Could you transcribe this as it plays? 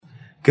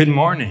Good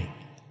morning.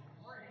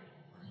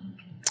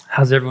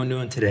 How's everyone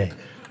doing today?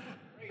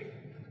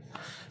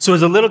 So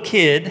as a little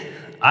kid,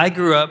 I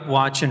grew up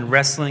watching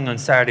wrestling on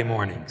Saturday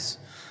mornings.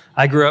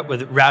 I grew up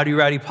with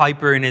Rowdy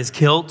Piper in his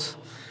kilt,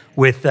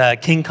 with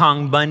King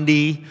Kong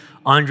Bundy,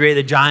 Andre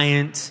the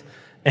Giant,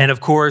 and of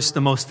course,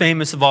 the most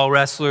famous of all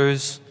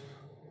wrestlers,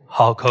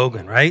 Hulk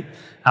Hogan, right?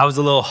 I was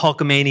a little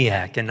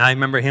Hulkamaniac, and I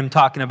remember him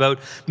talking about,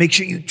 make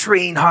sure you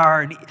train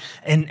hard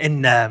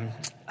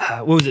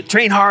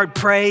train hard,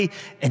 pray,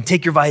 and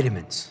take your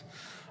vitamins.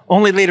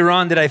 Only later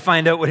on did I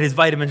find out what his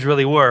vitamins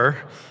really were.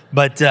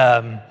 But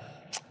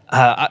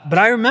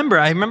I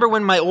remember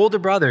when my older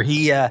brother,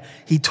 he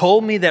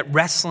told me that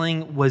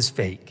wrestling was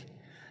fake,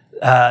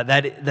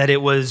 that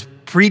it was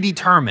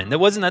predetermined. It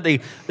wasn't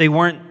that they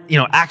weren't,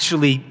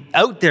 actually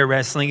out there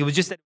wrestling. It was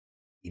just that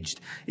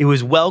it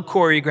was well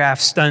choreographed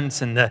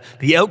stunts, and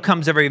the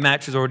outcomes of every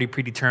match was already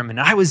predetermined.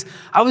 And I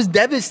was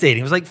devastated.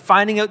 It was like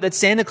finding out that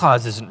Santa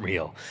Claus isn't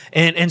real.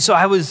 And so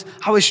I was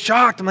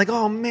shocked. I'm like,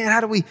 oh man, how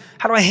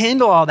do I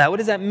handle all that? What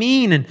does that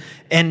mean?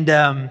 And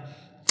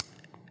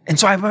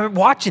so I remember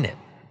watching it,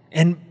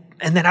 and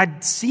then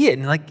I'd see it,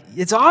 and like,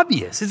 it's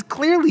obvious. It's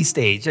clearly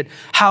staged at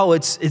how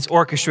it's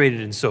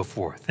orchestrated and so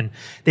forth. And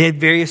they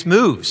had various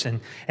moves. And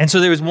so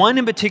there was one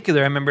in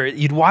particular, I remember,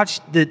 you'd watch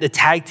the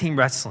tag team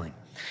wrestling.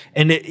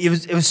 And it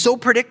was so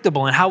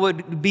predictable in how it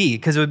would be,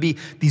 because it would be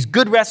these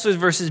good wrestlers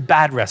versus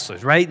bad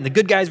wrestlers, right? And the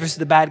good guys versus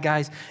the bad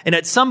guys. And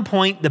at some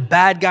point, the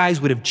bad guys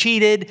would have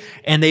cheated,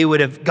 and they would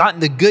have gotten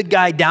the good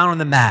guy down on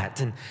the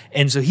mat.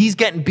 And so he's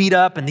getting beat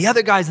up, and the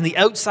other guy's on the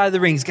outside of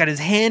the ring. He's got his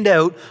hand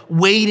out,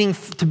 waiting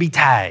to be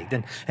tagged.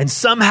 And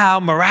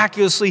somehow,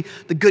 miraculously,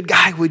 the good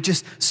guy would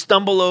just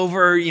stumble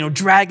over,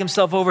 drag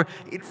himself over.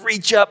 He'd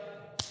reach up,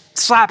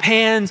 slap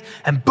hands,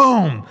 and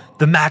boom,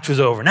 the match was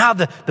over. Now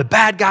the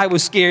bad guy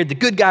was scared. The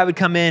good guy would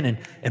come in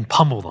and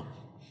pummel them,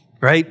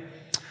 right?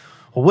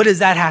 Well, what does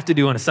that have to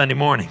do on a Sunday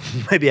morning?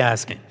 You might be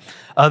asking,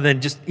 other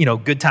than just,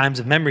 good times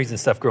of memories and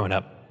stuff growing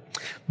up.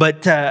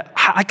 But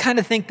I kind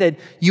of think that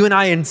you and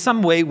I, in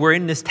some way, we're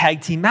in this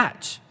tag team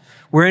match.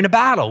 We're in a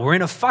battle. We're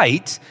in a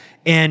fight,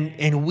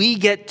 and we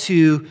get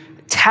to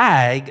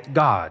tag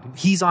God.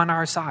 He's on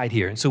our side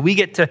here. And so we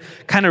get to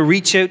kind of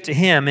reach out to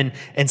him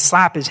and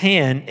slap his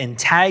hand and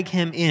tag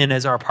him in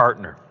as our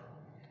partner.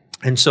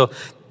 And so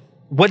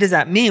what does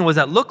that mean? What does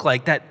that look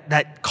like?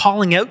 That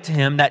calling out to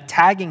him, that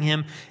tagging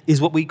him,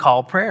 is what we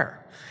call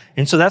prayer.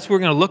 And so that's what we're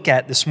going to look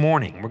at this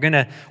morning. We're going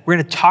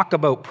to talk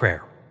about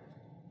prayer.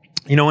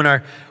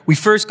 When we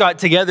first got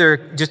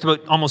together just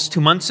about almost 2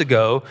 months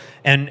ago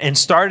and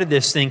started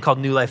this thing called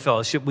New Life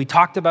Fellowship, we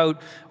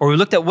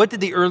looked at what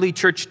did the early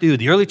church do.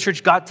 The early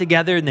church got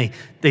together and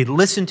they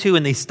listened to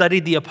and they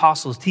studied the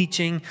apostles'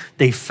 teaching.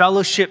 They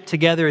fellowshiped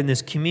together in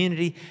this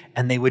community,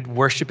 and they would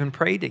worship and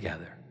pray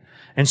together.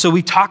 And so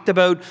we talked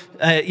about,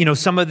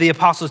 some of the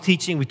apostles'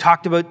 teaching. We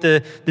talked about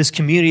this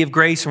community of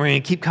grace, and we're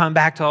going to keep coming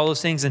back to all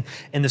those things. And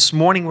this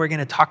morning we're going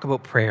to talk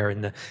about prayer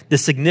and the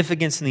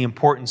significance and the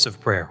importance of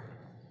prayer.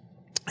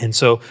 And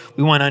so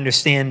we want to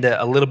understand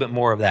a little bit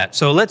more of that.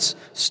 So let's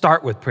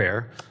start with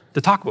prayer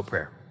to talk about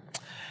prayer.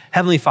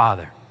 Heavenly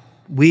Father,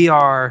 we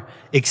are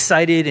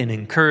excited and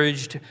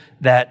encouraged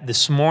that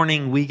this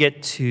morning we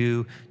get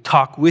to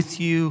talk with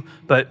you,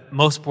 but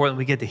most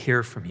importantly, we get to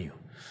hear from you.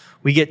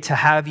 We get to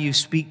have you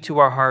speak to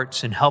our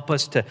hearts and help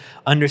us to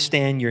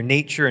understand your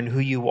nature and who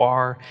you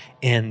are,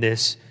 and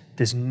this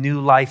new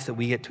life that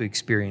we get to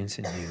experience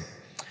in you.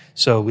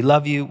 So we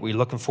love you. We're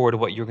looking forward to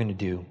what you're going to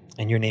do.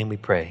 In your name we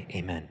pray.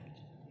 Amen.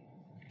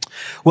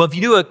 Well, if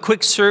you do a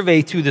quick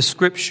survey through the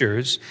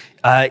scriptures,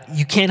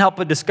 you can't help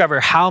but discover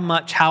how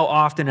much, how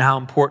often, and how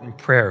important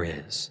prayer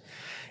is.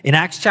 In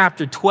Acts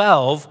chapter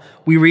 12,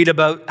 we read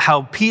about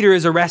how Peter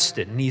is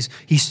arrested and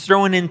he's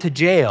thrown into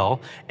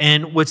jail.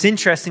 And what's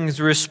interesting is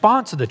the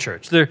response of the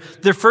church. Their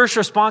first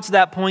response at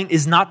that point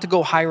is not to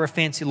go hire a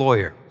fancy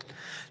lawyer.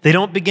 They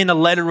don't begin a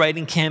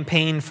letter-writing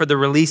campaign for the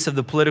release of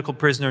the political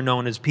prisoner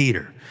known as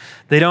Peter.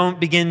 They don't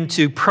begin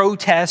to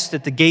protest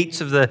at the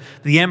gates of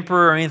the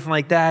emperor or anything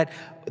like that.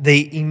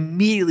 They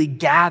immediately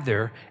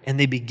gather and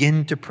they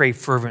begin to pray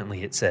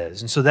fervently, it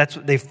says. And so that's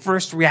what their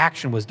first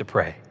reaction was, to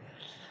pray.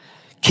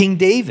 King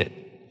David,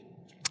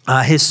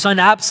 his son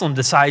Absalom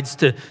decides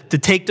to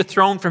take the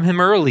throne from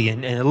him early,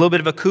 and a little bit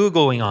of a coup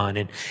going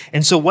on.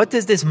 And so what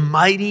does this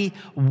mighty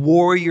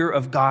warrior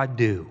of God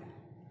do?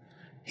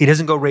 He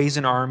doesn't go raise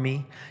an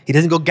army. He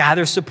doesn't go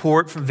gather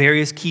support from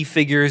various key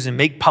figures and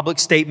make public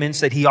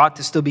statements that he ought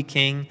to still be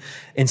king.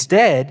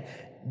 Instead,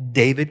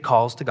 David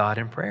calls to God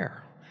in prayer.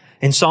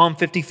 In Psalm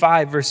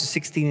 55, verses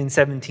 16 and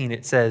 17,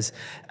 it says,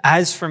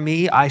 "As for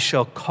me, I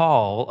shall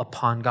call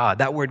upon God."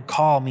 That word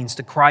call means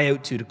to cry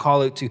out to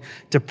call out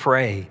to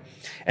pray.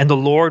 "And the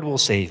Lord will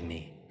save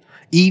me.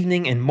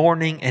 Evening and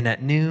morning and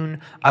at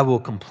noon, I will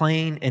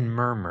complain and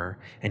murmur,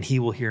 and he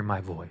will hear my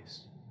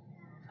voice."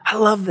 I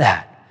love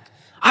that.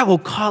 I will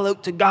call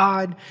out to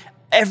God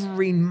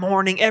every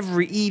morning,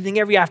 every evening,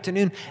 every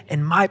afternoon,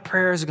 and my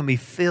prayers are going to be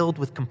filled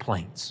with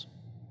complaints.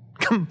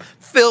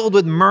 Filled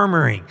with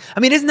murmuring. I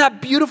mean, isn't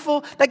that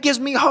beautiful? That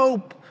gives me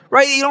hope,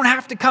 right? You don't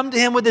have to come to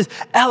him with this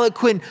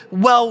eloquent,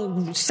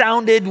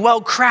 well-sounded,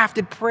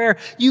 well-crafted prayer.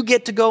 You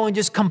get to go and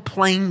just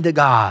complain to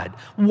God,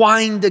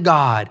 whine to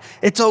God.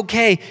 It's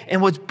okay.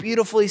 And what's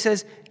beautiful, he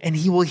says, and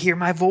he will hear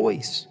my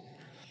voice.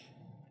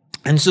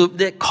 And so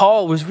that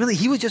call was really,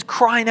 he was just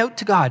crying out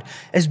to God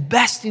as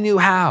best he knew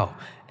how,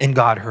 and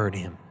God heard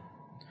him.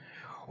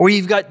 Or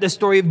you've got the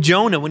story of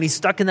Jonah when he's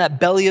stuck in that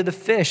belly of the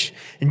fish.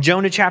 In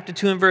Jonah chapter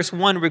 2 and verse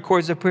 1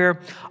 records the prayer,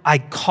 I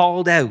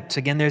called out.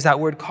 Again, there's that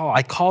word call.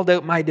 I called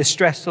out my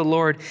distress to the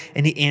Lord,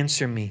 and he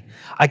answered me.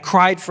 I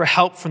cried for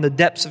help from the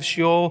depths of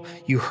Sheol.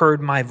 You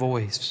heard my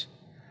voice.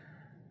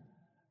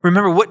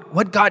 Remember,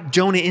 what got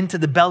Jonah into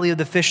the belly of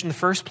the fish in the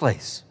first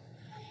place?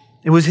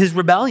 It was his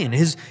rebellion,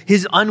 his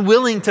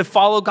unwilling to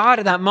follow God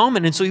at that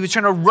moment. And so he was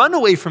trying to run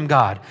away from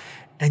God.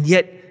 And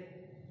yet,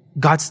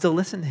 God still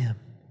listened to him.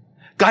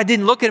 God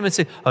didn't look at him and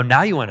say, oh,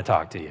 now you want to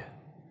talk to you.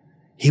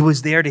 He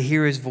was there to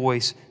hear his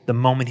voice the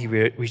moment he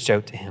reached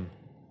out to him.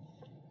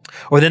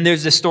 Or then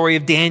there's the story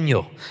of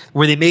Daniel,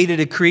 where they made a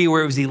decree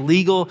where it was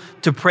illegal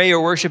to pray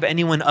or worship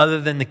anyone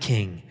other than the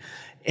king.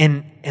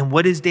 And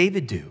what does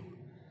David do?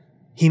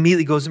 He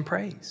immediately goes and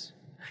prays.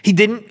 He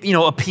didn't,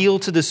 appeal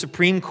to the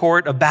Supreme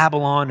Court of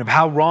Babylon of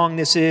how wrong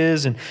this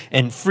is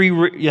and free,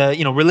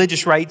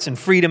 religious rights and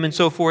freedom and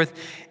so forth.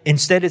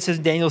 Instead, it says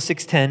in Daniel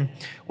 6:10,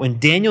 when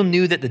Daniel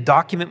knew that the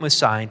document was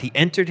signed, he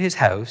entered his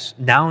house.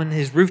 Now in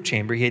his roof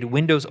chamber, he had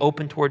windows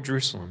open toward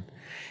Jerusalem.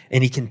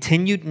 And he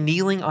continued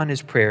kneeling on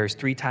his prayers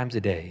 3 times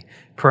a day,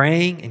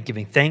 praying and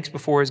giving thanks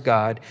before his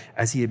God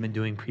as he had been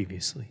doing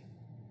previously.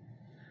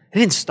 He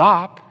didn't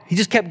stop. He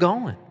just kept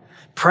going,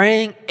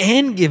 praying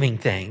and giving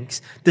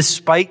thanks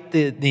despite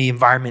the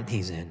environment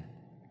he's in.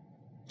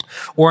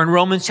 Or in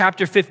Romans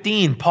chapter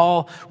 15,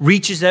 Paul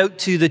reaches out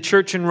to the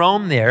church in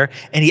Rome there,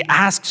 and he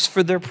asks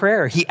for their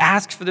prayer. He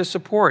asks for their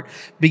support.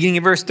 Beginning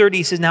in verse 30,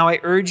 he says, now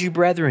I urge you,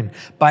 brethren,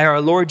 by our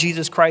Lord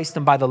Jesus Christ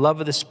and by the love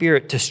of the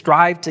Spirit, to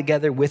strive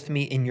together with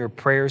me in your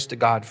prayers to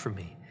God for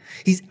me.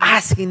 He's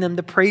asking them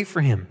to pray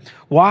for him.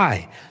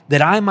 Why?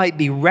 That I might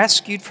be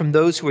rescued from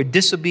those who are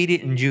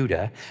disobedient in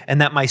Judah, and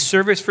that my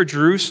service for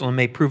Jerusalem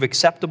may prove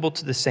acceptable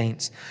to the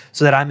saints,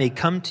 so that I may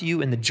come to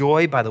you in the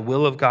joy by the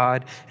will of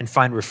God and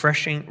find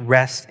refreshing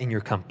rest in your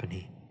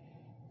company.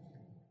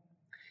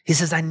 He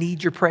says, I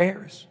need your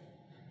prayers.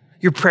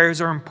 Your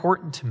prayers are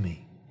important to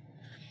me.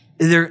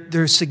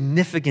 They're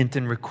significant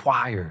and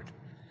required.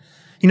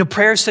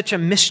 Prayer is such a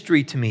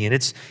mystery to me, and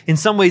it's in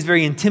some ways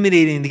very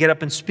intimidating to get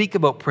up and speak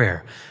about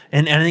prayer.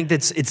 And I think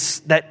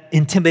that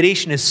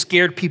intimidation has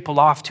scared people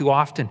off too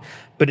often,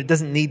 but it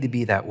doesn't need to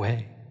be that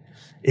way.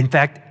 In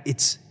fact,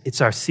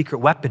 it's our secret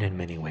weapon in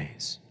many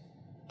ways.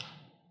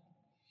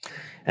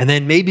 And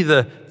then maybe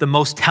the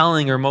most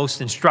telling or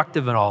most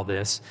instructive in all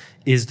this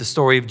is the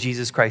story of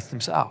Jesus Christ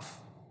himself.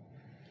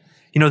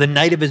 The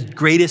night of his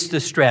greatest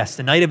distress,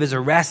 the night of his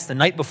arrest, the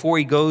night before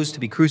he goes to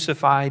be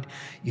crucified,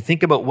 you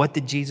think about what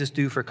did Jesus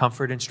do for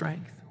comfort and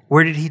strength?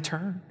 Where did he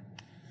turn?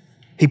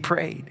 He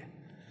prayed.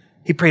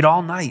 He prayed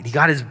all night. He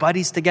got his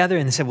buddies together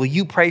and they said, will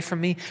you pray for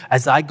me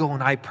as I go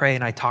and I pray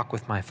and I talk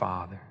with my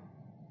Father?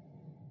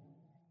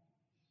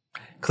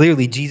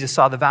 Clearly, Jesus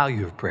saw the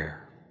value of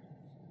prayer.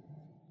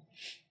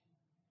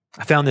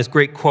 I found this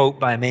great quote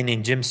by a man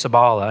named Jim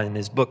Sabala in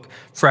his book,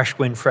 Fresh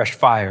Wind, Fresh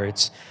Fire.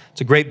 It's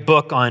a great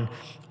book on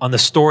the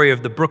story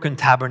of the Brooklyn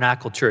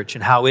Tabernacle Church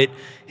and how it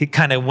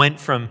kind of went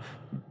from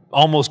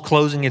almost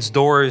closing its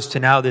doors to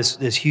now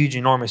this huge,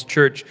 enormous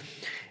church.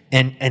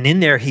 And in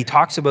there, he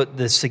talks about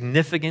the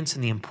significance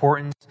and the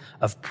importance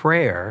of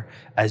prayer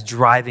as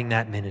driving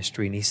that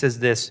ministry. And he says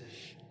this,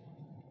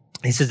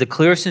 he says, the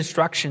clearest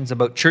instructions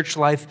about church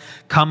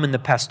life come in the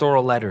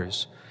pastoral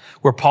letters,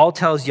 where Paul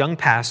tells young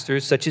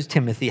pastors, such as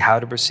Timothy, how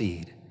to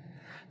proceed.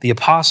 The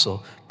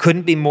apostle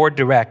couldn't be more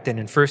direct than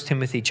in 1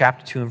 Timothy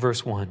chapter 2 and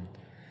verse 1.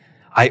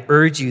 I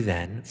urge you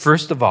then,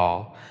 first of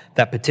all,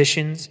 that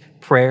petitions,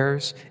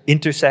 prayers,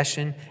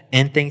 intercession,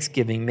 and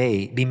thanksgiving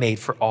may be made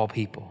for all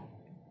people.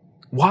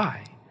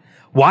 Why?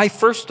 Why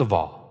first of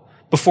all,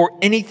 before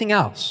anything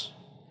else?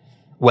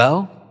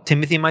 Well,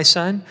 Timothy, my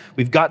son,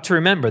 we've got to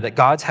remember that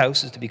God's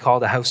house is to be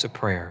called a house of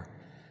prayer.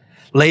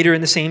 Later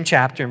in the same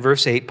chapter, in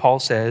verse 8, Paul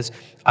says,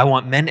 I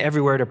want men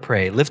everywhere to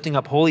pray, lifting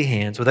up holy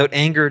hands without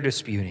anger or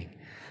disputing.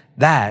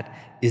 That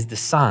is the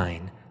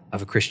sign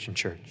of a Christian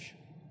church.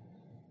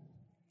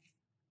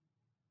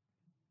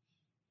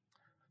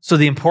 So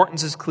the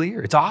importance is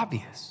clear. It's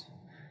obvious.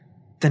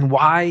 Then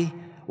why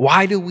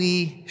do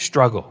we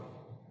struggle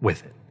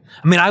with it?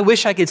 I mean, I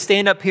wish I could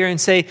stand up here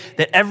and say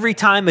that every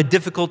time a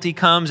difficulty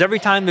comes, every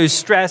time there's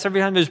stress,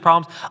 every time there's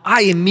problems,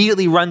 I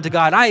immediately run to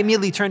God. I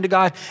immediately turn to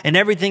God and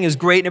everything is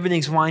great and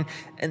everything's fine.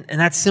 And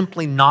that's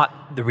simply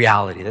not the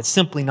reality. That's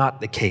simply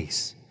not the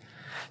case.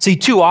 See,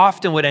 too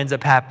often what ends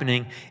up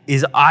happening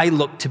is I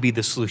look to be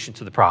the solution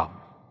to the problem.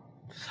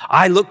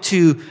 I look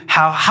to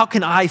how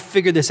can I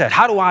figure this out?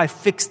 How do I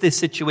fix this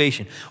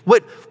situation?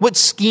 What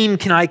scheme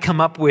can I come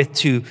up with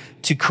to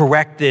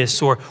correct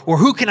this? Or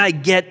who can I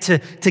get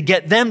to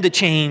get them to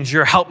change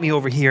or help me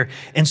over here?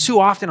 And so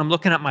often I'm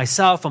looking at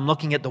myself, I'm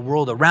looking at the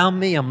world around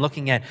me, I'm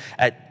looking at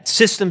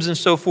systems and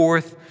so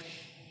forth.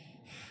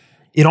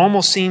 It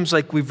almost seems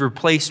like we've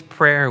replaced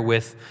prayer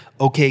with,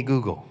 okay,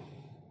 Google.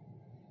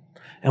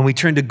 And we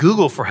turn to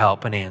Google for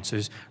help and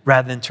answers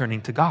rather than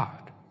turning to God.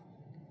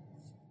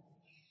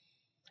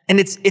 And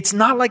it's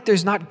not like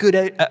there's not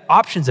good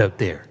options out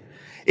there.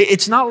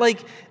 It's not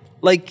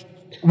like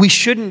we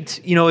shouldn't,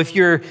 if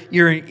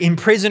you're in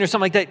prison or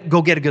something like that,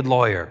 go get a good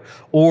lawyer.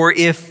 Or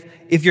if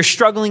you're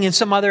struggling in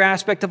some other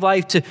aspect of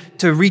life,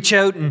 to reach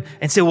out and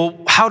say, well,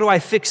 how do I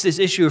fix this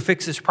issue or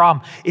fix this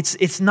problem?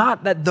 It's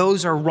not that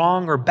those are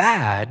wrong or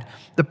bad.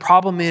 The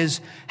problem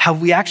is,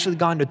 have we actually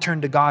gone to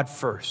turn to God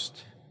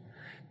first?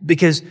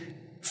 Because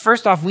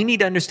first off, we need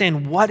to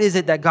understand what is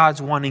it that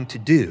God's wanting to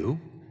do,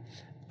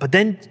 but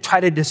then try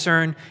to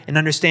discern and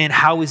understand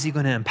how is he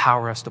going to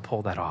empower us to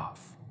pull that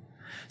off.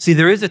 See,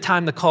 there is a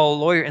time to call a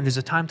lawyer and there's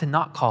a time to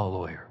not call a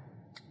lawyer.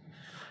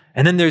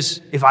 And then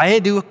if I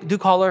do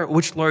call a lawyer,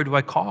 which lawyer do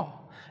I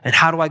call? And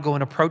how do I go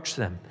and approach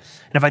them?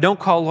 And if I don't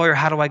call a lawyer,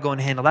 how do I go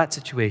and handle that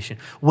situation?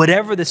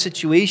 Whatever the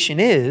situation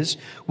is,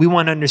 we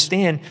want to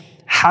understand,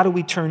 how do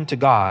we turn to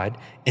God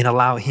and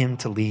allow him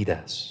to lead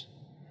us?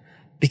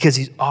 Because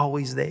he's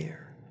always there.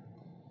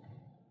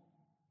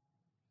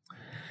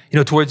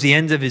 Towards the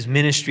end of his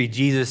ministry,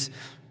 Jesus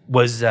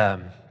was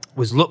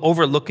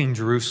overlooking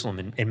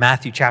Jerusalem in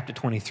Matthew chapter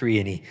 23,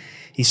 and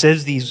he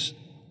says these,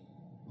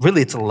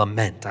 really it's a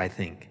lament, I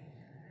think.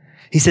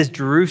 He says,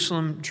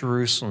 Jerusalem,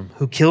 Jerusalem,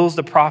 who kills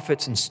the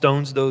prophets and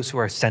stones those who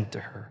are sent to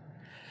her.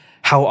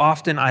 How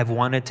often I've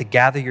wanted to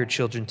gather your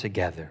children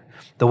together,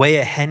 the way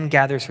a hen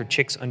gathers her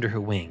chicks under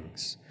her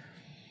wings,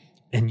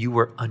 and you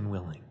were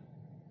unwilling.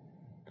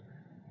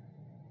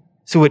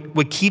 So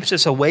what keeps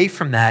us away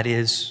from that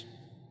is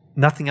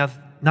nothing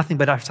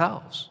but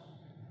ourselves.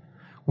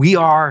 We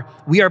are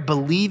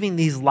believing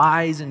these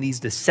lies and these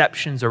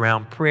deceptions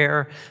around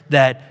prayer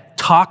that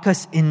talk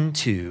us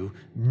into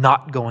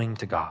not going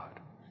to God,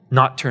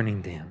 not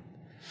turning to him.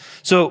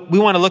 So we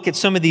want to look at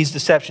some of these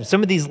deceptions,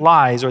 some of these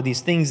lies or these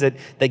things that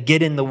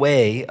get in the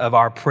way of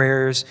our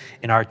prayers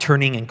and our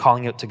turning and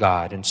calling out to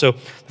God. And so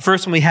the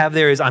first one we have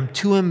there is, I'm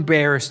too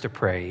embarrassed to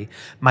pray.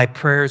 My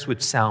prayers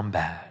would sound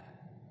bad.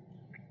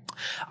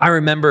 I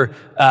remember,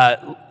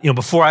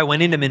 before I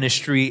went into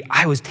ministry,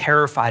 I was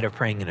terrified of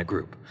praying in a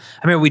group.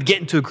 I remember we'd get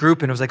into a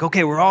group and it was like,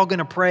 okay, we're all going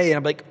to pray. And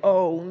I'm like,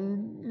 oh,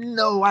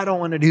 no, I don't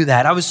want to do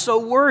that. I was so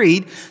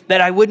worried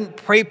that I wouldn't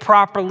pray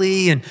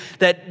properly and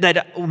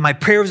that my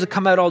prayers would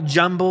come out all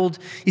jumbled.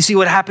 You see,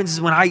 what happens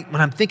is when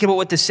I'm thinking about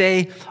what to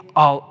say,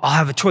 I'll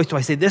have a choice. Do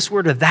I say this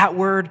word or that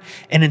word?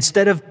 And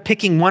instead of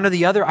picking one or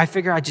the other, I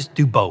figure I just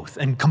do both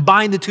and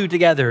combine the two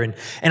together. And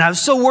I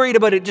was so worried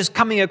about it just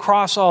coming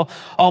across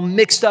all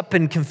mixed up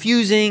and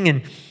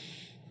confusing.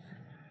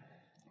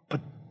 But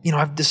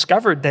I've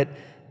discovered that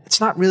it's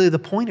not really the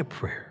point of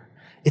prayer.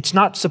 It's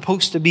not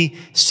supposed to be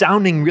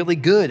sounding really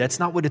good. That's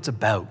not what it's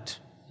about.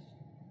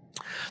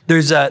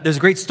 There's a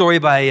great story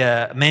by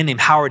a man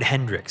named Howard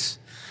Hendricks.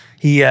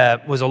 He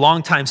was a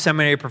longtime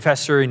seminary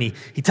professor, and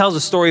he tells a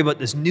story about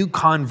this new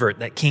convert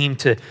that came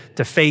to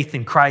faith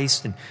in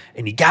Christ, and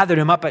he gathered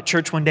him up at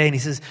church one day, and he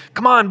says,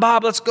 "Come on,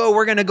 Bob, let's go.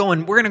 We're gonna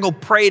go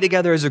pray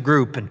together as a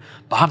group." And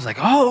Bob's like,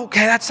 "Oh,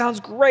 okay, that sounds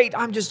great.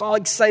 I'm just all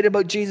excited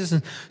about Jesus."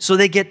 And so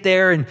they get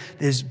there, and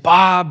there's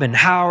Bob and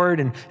Howard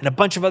and a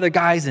bunch of other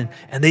guys, and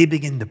they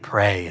begin to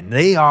pray, and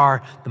they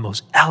are the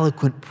most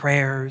eloquent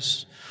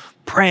prayers.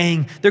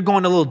 Praying, they're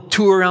going a little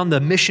tour around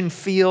the mission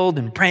field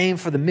and praying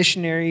for the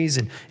missionaries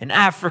in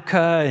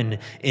Africa and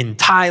in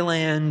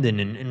Thailand and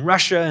in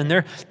Russia. And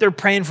they're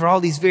praying for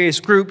all these various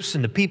groups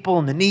and the people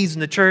and the needs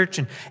in the church.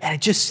 And it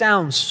just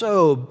sounds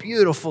so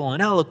beautiful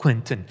and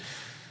eloquent. And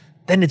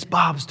then it's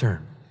Bob's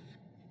turn.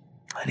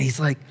 And he's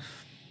like,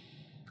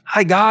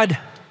 "Hi, God.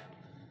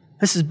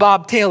 This is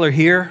Bob Taylor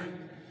here.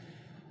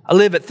 I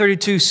live at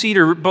 32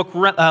 Cedar Brook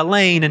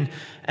Lane,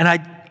 and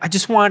I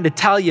just wanted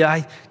to tell you,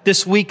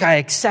 this week I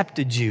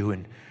accepted you,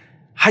 and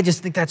I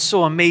just think that's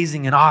so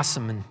amazing and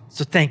awesome, and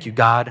so thank you,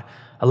 God.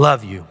 I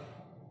love you.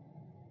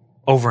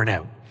 Over and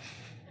out."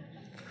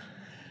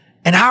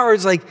 And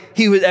Howard's like,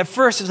 he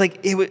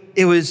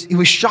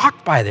was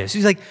shocked by this.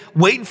 He's like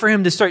waiting for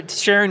him to start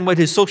sharing what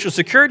his social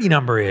security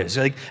number is,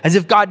 like as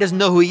if God doesn't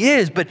know who he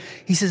is. But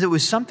he says it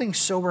was something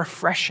so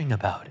refreshing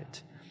about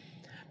it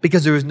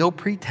because there was no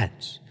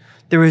pretense.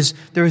 There was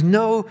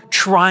no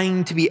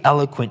trying to be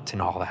eloquent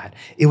and all that.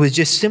 It was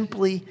just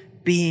simply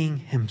being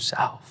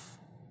himself.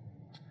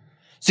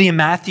 See, in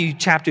Matthew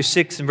chapter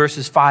 6 and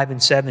verses 5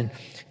 and 7,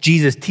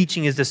 Jesus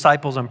teaching his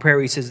disciples on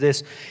prayer, he says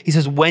this. He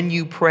says, "When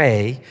you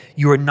pray,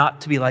 you are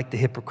not to be like the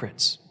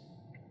hypocrites.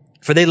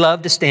 For they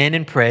love to stand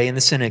and pray in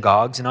the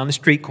synagogues and on the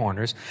street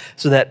corners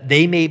so that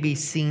they may be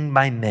seen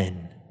by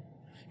men.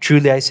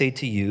 Truly I say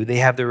to you, they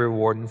have their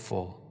reward in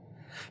full.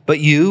 But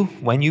you,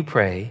 when you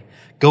pray,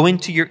 go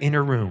into your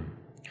inner room,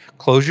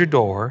 close your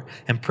door,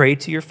 and pray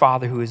to your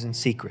Father who is in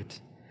secret.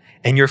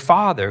 And your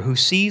Father who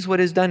sees what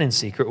is done in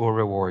secret will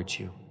reward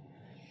you.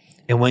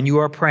 And when you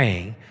are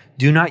praying,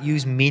 do not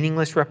use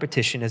meaningless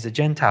repetition as the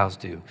Gentiles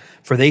do,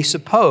 for they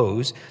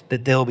suppose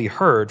that they'll be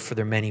heard for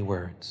their many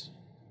words.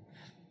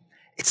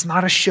 It's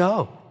not a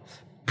show.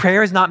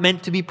 Prayer is not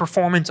meant to be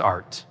performance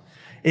art.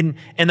 And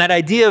that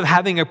idea of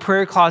having a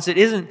prayer closet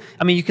isn't,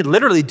 you could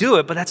literally do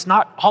it, but that's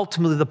not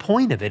ultimately the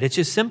point of it. It's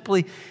just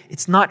simply,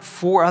 it's not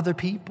for other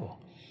people.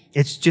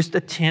 It's just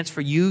a chance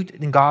for you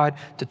and God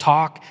to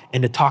talk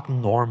and to talk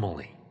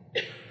normally.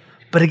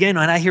 But again,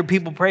 when I hear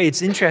people pray,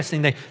 it's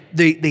interesting.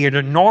 They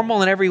are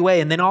normal in every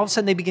way, and then all of a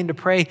sudden they begin to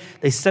pray.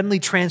 They suddenly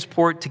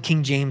transport to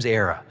King James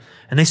era,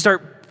 and they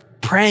start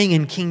praying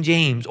in King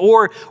James,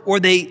 or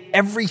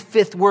every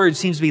fifth word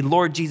seems to be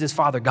Lord Jesus,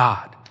 Father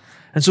God.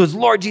 And so it's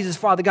Lord Jesus,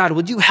 Father God.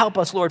 Would you help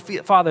us, Lord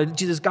Father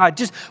Jesus God?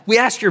 We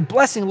ask your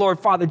blessing, Lord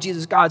Father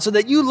Jesus God, so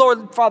that you,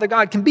 Lord Father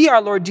God, can be our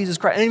Lord Jesus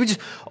Christ. And we just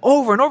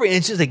over and over, and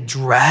it's just like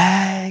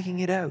dragging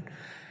it out.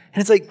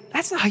 And it's like,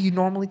 that's not how you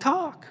normally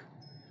talk.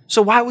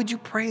 So why would you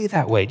pray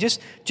that way?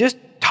 Just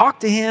talk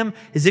to him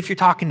as if you're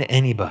talking to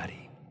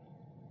anybody.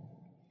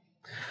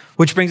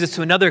 Which brings us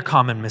to another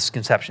common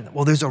misconception.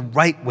 Well, there's a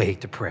right way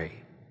to pray.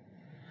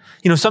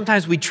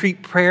 Sometimes we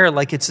treat prayer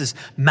like it's this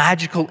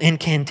magical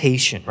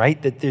incantation,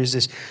 right? That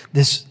there's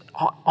this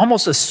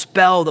almost a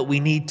spell that we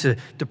need to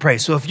pray.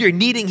 So if you're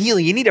needing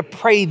healing, you need to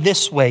pray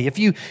this way. If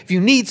you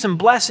need some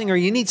blessing or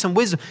you need some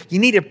wisdom, you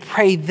need to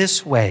pray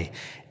this way.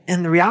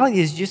 And the reality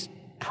is just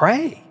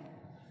pray.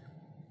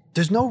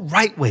 There's no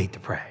right way to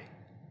pray.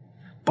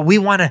 But we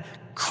want to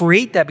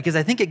create that because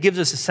I think it gives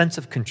us a sense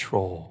of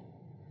control.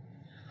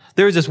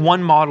 There is this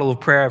one model of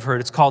prayer I've heard.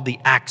 It's called the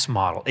ACTS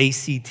model,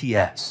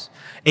 ACTS.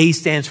 A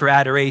stands for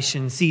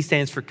adoration, C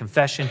stands for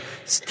confession,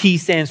 T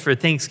stands for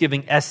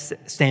thanksgiving, S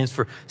stands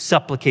for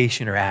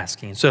supplication or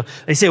asking. So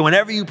they say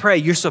whenever you pray,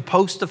 you're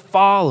supposed to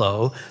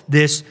follow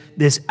this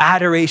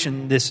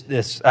adoration,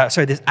 this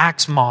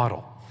ACTS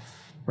model,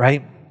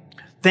 right?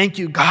 Thank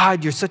you,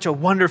 God. You're such a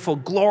wonderful,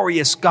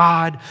 glorious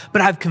God.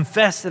 But I've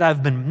confessed that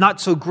I've been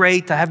not so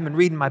great. I haven't been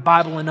reading my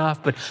Bible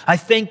enough. But I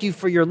thank you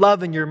for your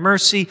love and your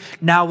mercy.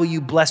 Now will you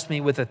bless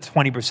me with a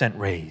 20%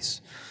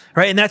 raise?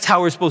 Right? And that's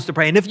how we're supposed to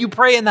pray. And if you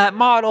pray in that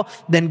model,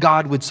 then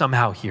God would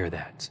somehow hear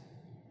that.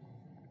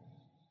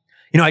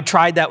 I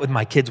tried that with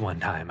my kids one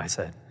time. I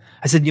said,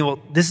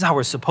 this is how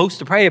we're supposed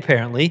to pray,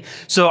 apparently.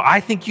 So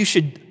I think you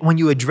should, when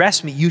you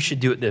address me, you should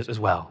do it this as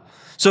well.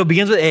 So it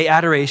begins with A,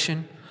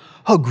 adoration.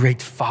 Oh,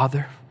 great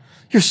Father,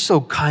 you're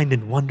so kind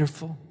and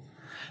wonderful.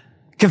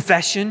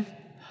 Confession,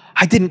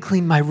 I didn't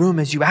clean my room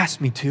as you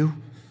asked me to.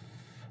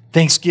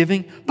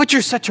 Thanksgiving, but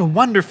you're such a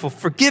wonderful,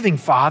 forgiving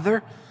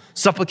Father.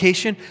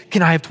 Supplication,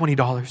 can I have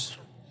 $20?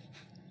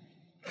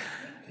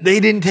 They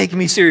didn't take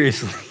me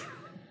seriously.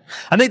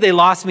 I think they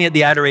lost me at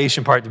the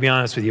adoration part, to be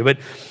honest with you.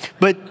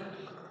 But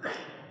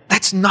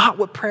that's not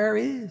what prayer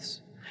is.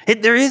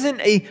 There isn't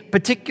a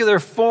particular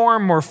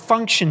form or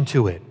function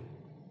to it.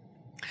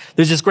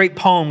 There's this great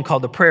poem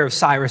called The Prayer of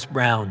Cyrus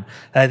Brown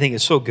that I think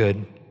is so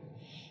good.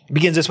 It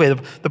begins this way.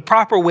 The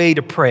proper way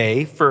to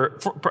pray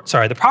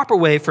the proper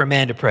way for a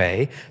man to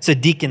pray,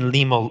 said Deacon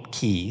Lemo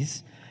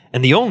Keys,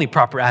 and the only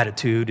proper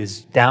attitude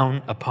is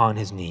down upon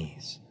his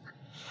knees.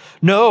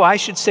 No, I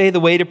should say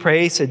the way to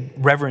pray, said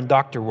Reverend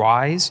Dr.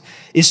 Wise,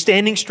 is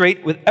standing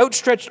straight with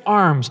outstretched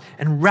arms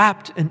and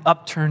rapt and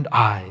upturned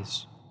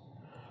eyes.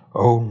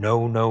 Oh,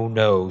 no, no,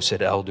 no,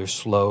 said Elder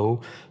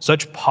Slow.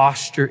 Such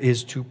posture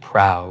is too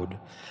proud.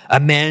 A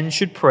man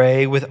should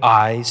pray with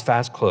eyes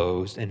fast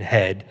closed and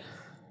head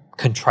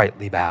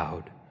contritely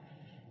bowed.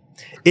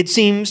 It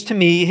seems to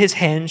me his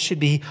hands should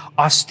be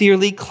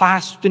austerely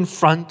clasped in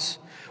front,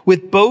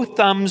 with both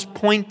thumbs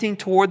pointing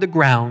toward the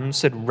ground,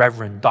 said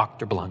Reverend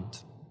Dr.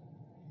 Blunt.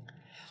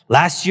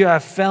 Last year I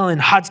fell in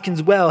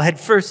Hodgkin's well head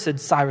first, said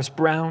Cyrus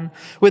Brown,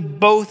 with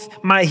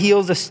both my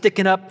heels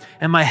a-sticking up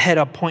and my head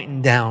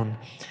a-pointing down.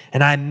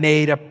 And I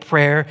made a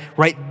prayer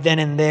right then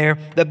and there,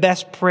 the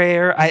best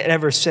prayer I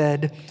ever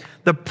said,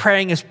 the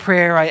prayingest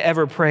prayer I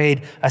ever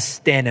prayed,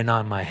 a-standing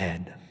on my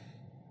head.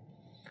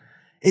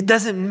 It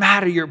doesn't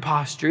matter your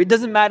posture. It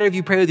doesn't matter if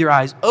you pray with your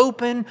eyes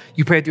open,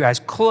 you pray with your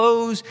eyes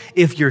closed,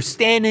 if you're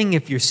standing,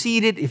 if you're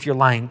seated, if you're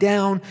lying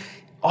down.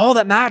 All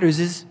that matters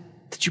is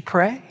that you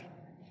pray.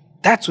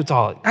 That's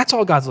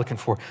all God's looking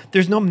for.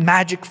 There's no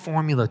magic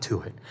formula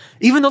to it.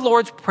 Even the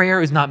Lord's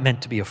Prayer is not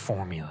meant to be a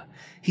formula.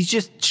 He's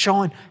just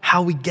showing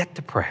how we get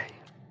to pray.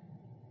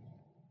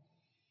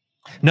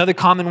 Another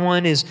common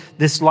one is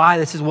this lie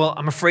that says, well,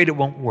 I'm afraid it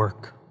won't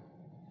work,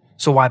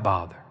 so why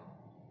bother?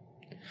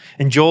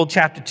 In Joel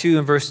chapter 2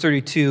 and verse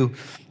 32,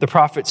 the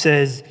prophet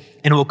says,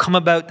 and it will come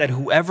about that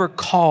whoever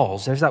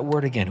calls, there's that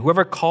word again,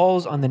 whoever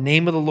calls on the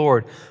name of the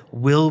Lord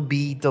will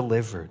be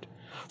delivered.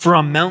 For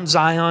on Mount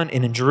Zion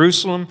and in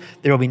Jerusalem,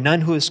 there will be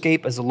none who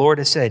escape, as the Lord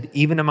has said,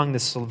 even among the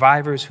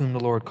survivors whom the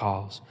Lord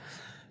calls.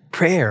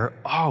 Prayer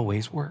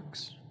always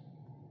works.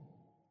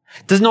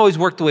 It doesn't always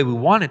work the way we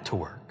want it to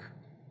work,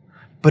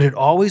 but it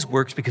always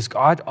works because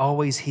God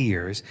always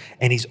hears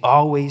and he's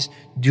always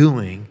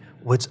doing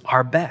what's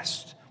our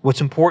best,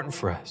 what's important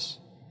for us.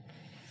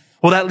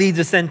 Well, that leads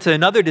us then to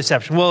another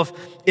deception. Well,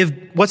 if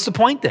what's the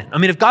point then? I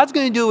mean, if God's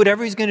going to do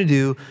whatever he's going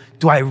to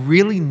do I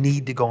really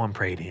need to go and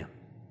pray to him?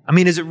 I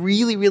mean, does it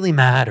really, really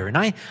matter? And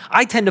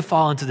I tend to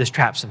fall into this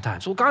trap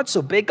sometimes. Well, God's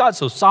so big, God's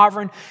so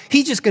sovereign,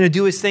 he's just going to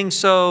do his thing,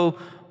 so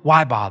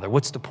why bother?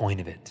 What's the point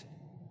of it?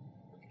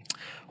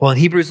 Well, in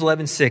Hebrews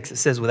 11:6, it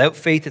says, without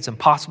faith, it's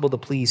impossible to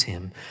please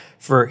him.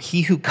 For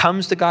he who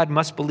comes to God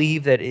must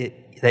believe that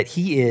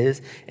he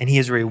is, and he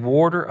is a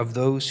rewarder of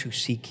those who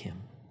seek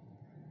him.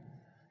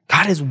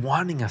 God is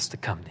wanting us to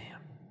come to him.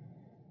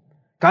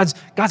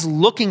 God's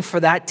looking for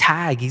that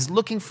tag. He's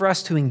looking for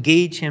us to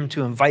engage him,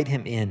 to invite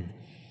him in.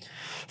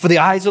 For the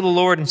eyes of the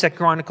Lord, in 2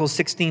 Chronicles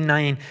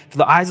 16:9, for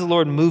the eyes of the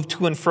Lord move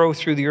to and fro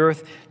through the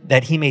earth,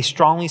 that he may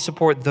strongly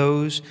support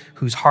those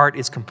whose heart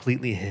is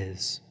completely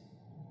his.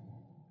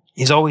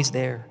 He's always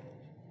there.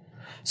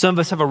 Some of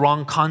us have a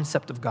wrong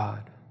concept of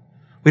God.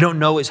 We don't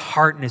know his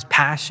heart and his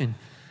passion.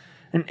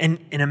 And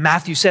in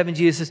Matthew 7,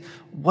 Jesus says,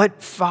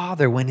 what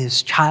father, when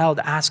his child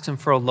asks him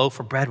for a loaf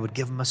of bread, would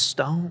give him a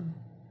stone?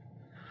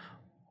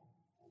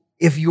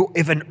 If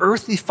an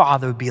earthly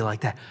father would be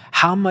like that,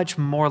 how much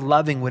more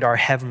loving would our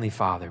heavenly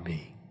Father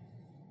be?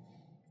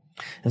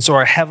 And so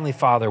our heavenly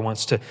Father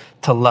wants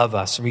to love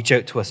us and reach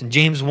out to us. In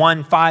James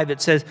 1:5, it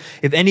says,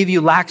 if any of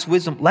you lacks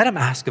wisdom, let him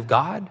ask of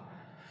God,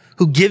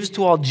 who gives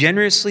to all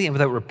generously and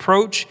without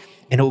reproach,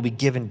 and it will be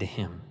given to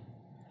him.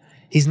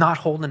 He's not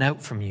holding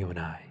out from you and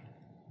I.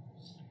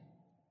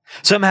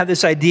 Some have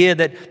this idea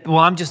that, well,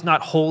 I'm just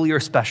not holy or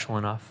special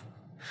enough.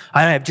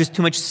 I have just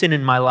too much sin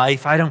in my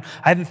life. I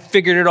haven't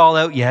figured it all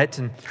out yet.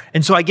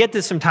 And so I get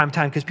this from time to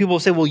time because people will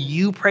say, well,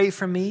 you pray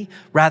for me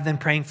rather than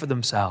praying for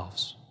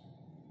themselves.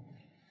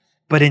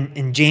 But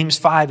in James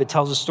 5, it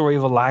tells the story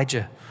of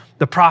Elijah,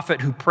 the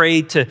prophet who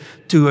prayed to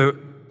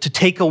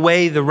take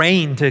away the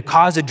rain, to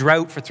cause a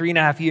drought for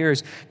 3.5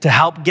 years, to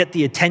help get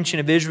the attention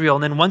of Israel.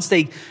 And then once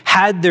they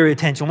had their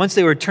attention, once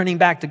they were turning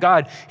back to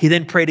God, he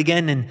then prayed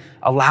again and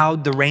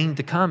allowed the rain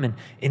to come. And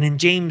in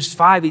James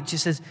 5, it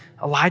just says,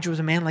 Elijah was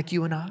a man like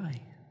you and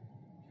I.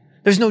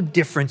 There's no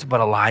difference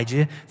about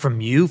Elijah from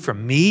you,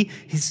 from me.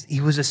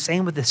 He was the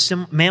same with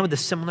a man with a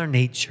similar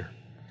nature.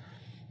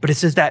 But it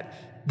says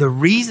that the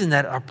reason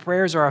that our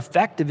prayers are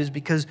effective is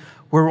because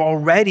we're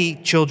already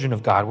children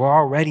of God. We're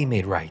already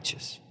made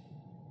righteous.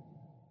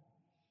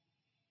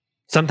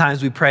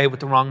 Sometimes we pray with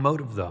the wrong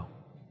motive, though.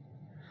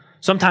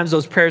 Sometimes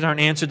those prayers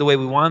aren't answered the way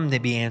we want them to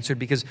be answered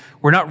because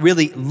we're not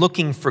really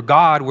looking for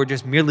God. We're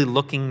just merely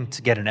looking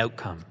to get an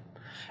outcome.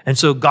 And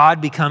so God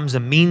becomes a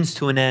means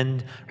to an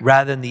end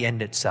rather than the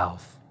end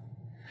itself.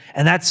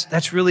 And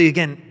that's really,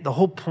 again, the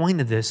whole point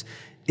of this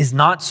is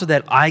not so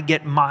that I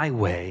get my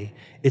way.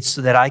 It's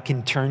so that I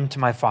can turn to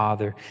my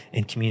Father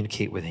and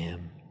communicate with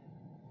him.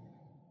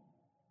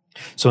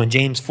 So in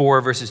James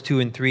 4, verses 2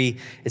 and 3,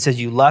 it says,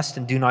 you lust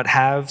and do not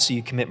have, so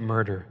you commit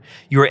murder.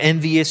 You are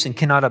envious and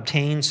cannot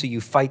obtain, so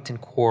you fight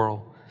and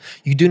quarrel.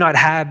 You do not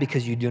have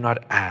because you do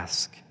not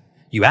ask.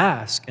 You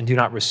ask and do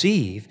not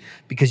receive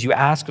because you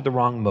ask with the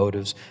wrong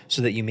motives,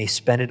 so that you may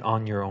spend it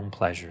on your own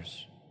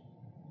pleasures.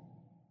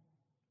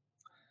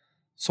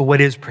 So what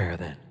is prayer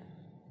then?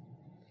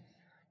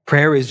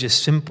 Prayer is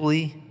just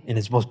simply, in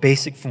its most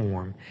basic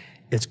form,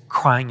 it's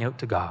crying out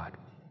to God.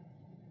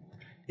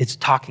 It's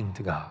talking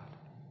to God.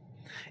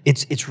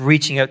 It's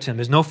reaching out to him.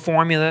 There's no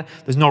formula.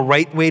 There's no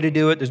right way to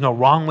do it. There's no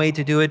wrong way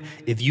to do it.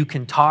 If you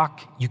can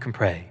talk, you can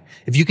pray.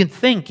 If you can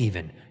think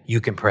even, you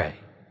can pray.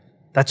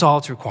 That's all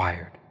it's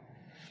required.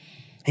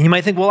 And you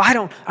might think, well, I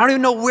don't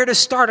even know where to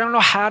start. I don't know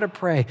how to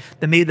pray.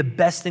 Then maybe the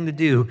best thing to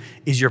do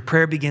is your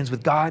prayer begins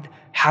with, God,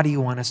 how do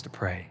you want us to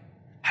pray?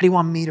 How do you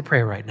want me to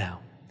pray right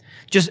now?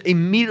 Just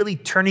immediately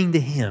turning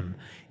to him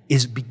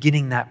is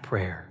beginning that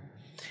prayer.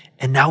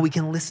 And now we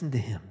can listen to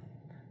him.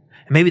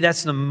 And maybe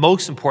that's the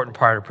most important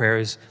part of prayer,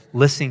 is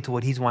listening to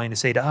what he's wanting to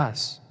say to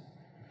us.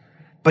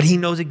 But he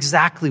knows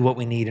exactly what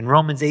we need. In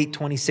Romans 8,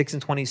 26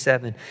 and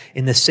 27,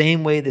 in the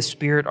same way the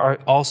Spirit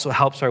also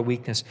helps our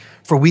weakness,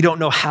 for we don't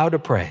know how to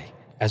pray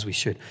as we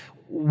should.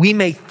 We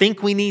may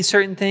think we need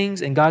certain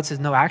things, and God says,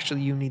 no,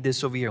 actually you need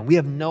this over here. And we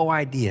have no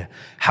idea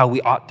how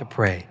we ought to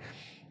pray.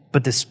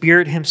 But the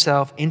Spirit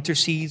himself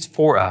intercedes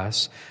for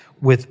us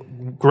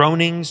with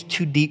groanings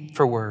too deep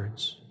for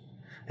words.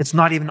 It's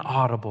not even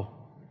audible.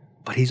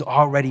 But he's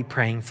already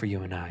praying for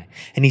you and I.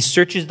 And he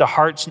searches the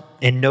hearts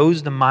and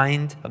knows the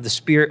mind of the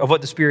Spirit, of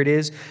what the Spirit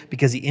is,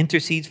 because he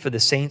intercedes for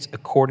the saints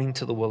according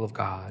to the will of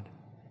God.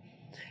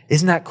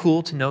 Isn't that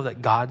cool to know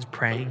that God's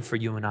praying for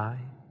you and I?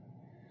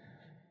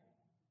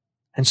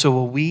 And so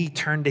will we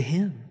turn to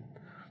him?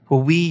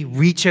 Will we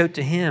reach out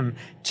to him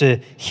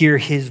to hear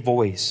his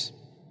voice?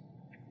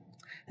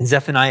 In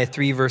Zephaniah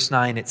 3, verse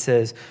 9, it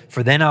says,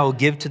 for then I will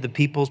give to the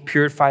people's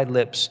purified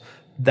lips,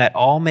 that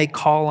all may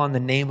call on the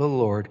name of the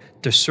Lord,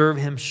 to serve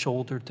him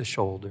shoulder to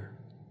shoulder.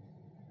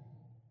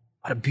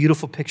 What a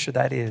beautiful picture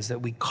that is,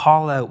 that we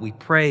call out, we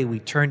pray, we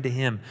turn to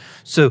him,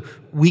 so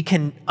we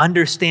can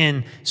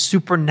understand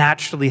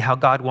supernaturally how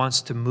God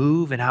wants to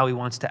move and how he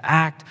wants to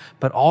act,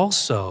 but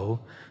also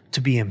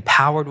to be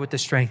empowered with the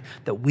strength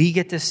that we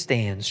get to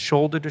stand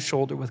shoulder to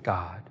shoulder with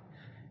God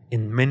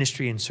in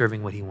ministry and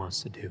serving what he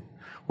wants to do,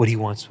 what he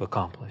wants to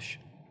accomplish.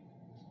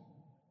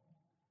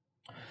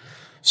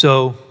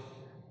 So,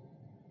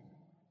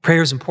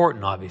 prayer is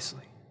important,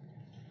 obviously.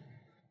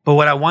 But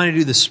what I want to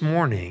do this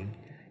morning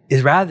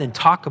is rather than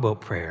talk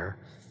about prayer,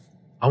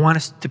 I want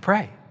us to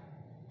pray.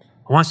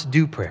 I want us to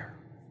do prayer.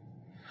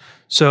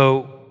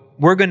 So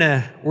we're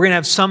gonna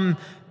have some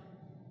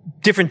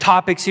different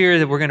topics here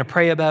that we're gonna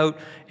pray about,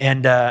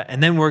 and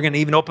then we're gonna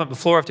even open up the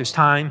floor if there's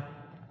time.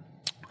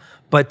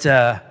 But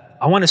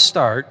I want to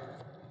start.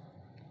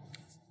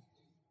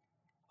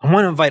 I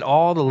want to invite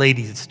all the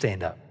ladies to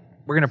stand up.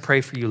 We're gonna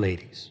pray for you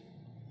ladies.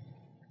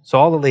 So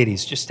all the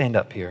ladies, just stand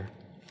up here.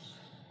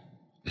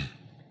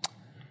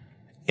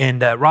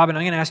 And Robin,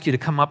 I'm going to ask you to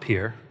come up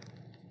here,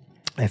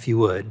 if you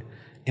would,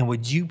 and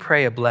would you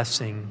pray a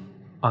blessing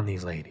on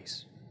these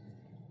ladies?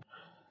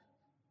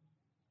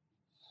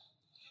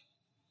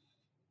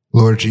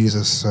 Lord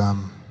Jesus,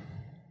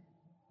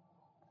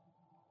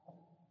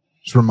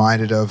 just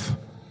reminded of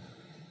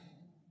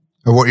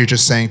what you're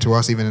just saying to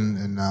us, even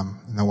in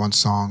that one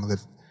song,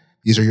 that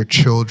these are your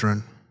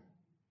children,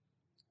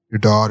 your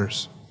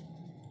daughters.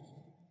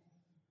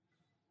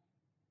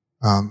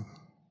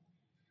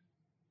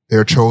 They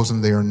are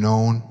chosen, they are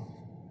known.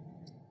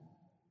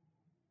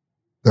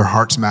 Their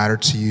hearts matter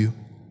to you.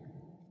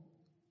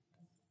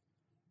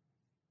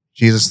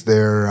 Jesus,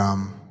 their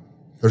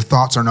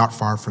thoughts are not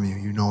far from you.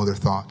 You know their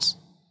thoughts.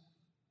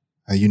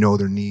 You know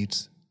their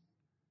needs.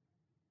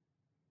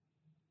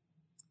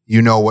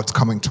 You know what's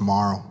coming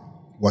tomorrow,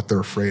 what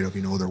they're afraid of.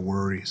 You know their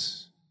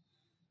worries.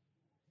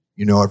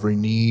 You know every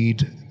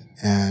need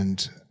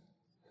and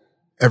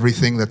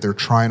everything that they're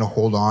trying to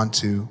hold on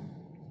to,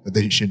 that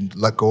they should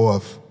let go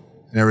of,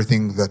 and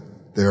everything that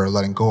they're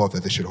letting go of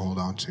that they should hold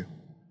on to.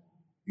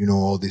 You know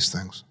all these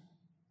things.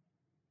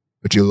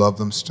 But you love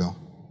them still.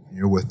 And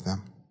you're with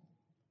them.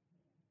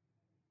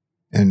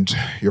 And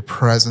your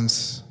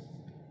presence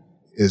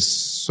is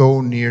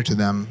so near to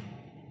them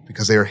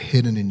because they are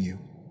hidden in you.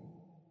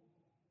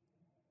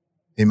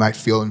 They might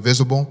feel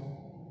invisible,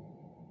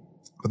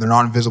 but they're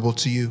not invisible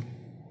to you.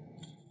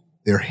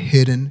 They're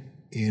hidden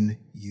in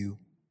you.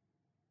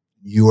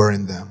 You are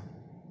in them.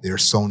 They are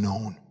so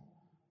known.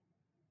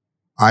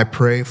 I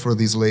pray for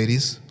these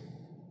ladies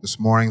this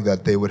morning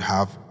that they would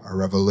have a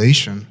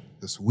revelation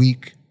this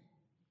week,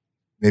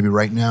 maybe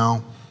right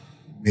now,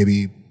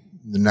 maybe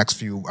the next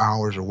few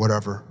hours or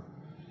whatever,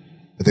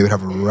 that they would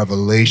have a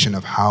revelation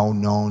of how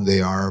known they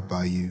are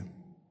by you.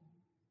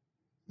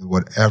 And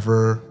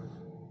whatever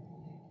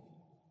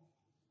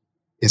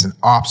is an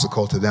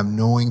obstacle to them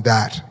knowing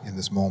that in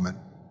this moment,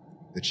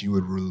 that you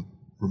would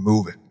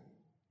remove it.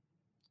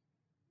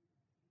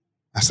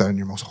 I ask that in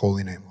your most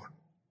holy name, Lord.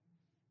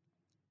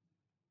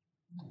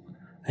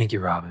 Thank you,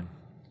 Robin.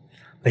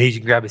 Ladies,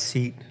 you can grab a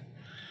seat.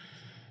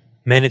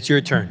 Men, it's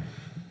your turn.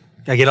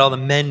 I get all the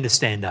men to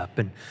stand up.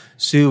 And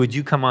Sue, would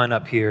you come on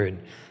up here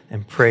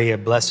and pray a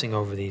blessing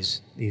over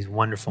these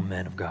wonderful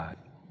men of God?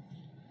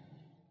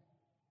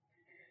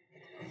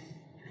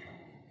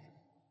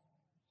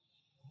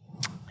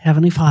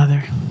 Heavenly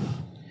Father,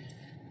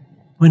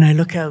 when I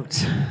look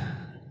out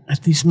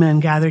at these men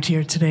gathered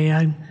here today,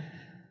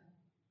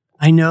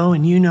 I know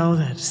and you know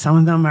that some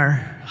of them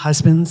are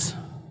husbands,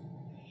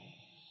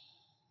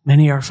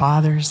 many are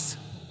fathers,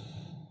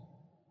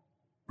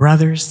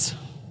 brothers,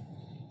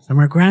 some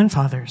are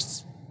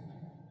grandfathers.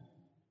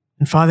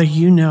 And Father,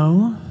 you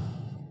know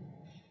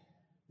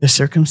the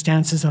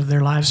circumstances of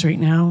their lives right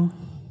now,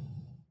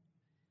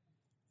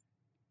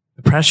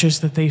 the pressures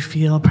that they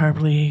feel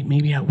probably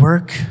maybe at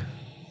work,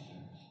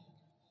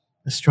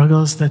 the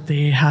struggles that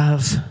they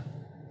have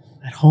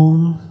at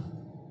home.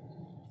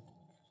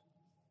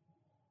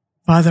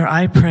 Father,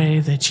 I pray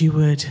that you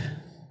would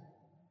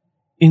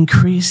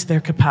increase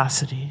their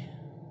capacity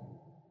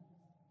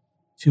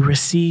to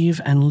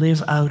receive and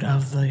live out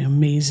of the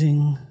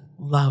amazing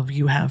love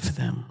you have for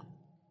them.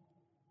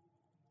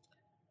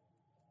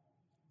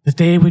 That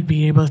they would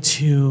be able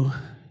to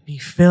be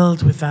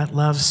filled with that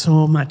love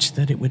so much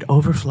that it would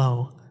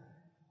overflow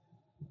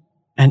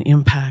and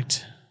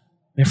impact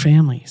their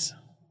families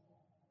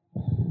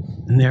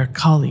and their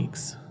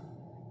colleagues.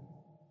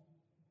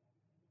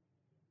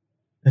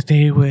 That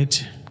their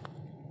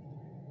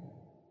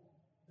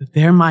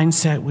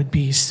mindset would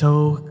be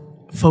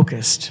so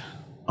focused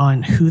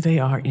on who they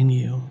are in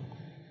you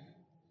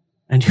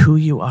and who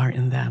you are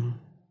in them,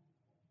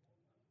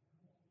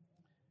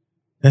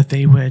 that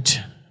they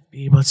would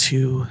be able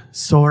to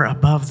soar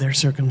above their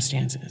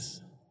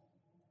circumstances.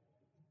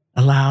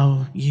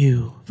 Allow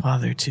you,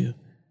 Father, to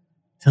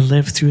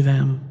live through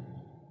them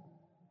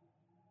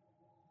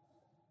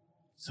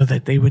so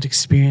that they would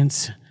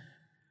experience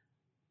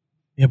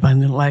the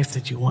abundant life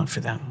that you want for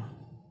them.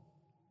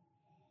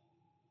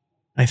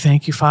 I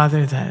thank you,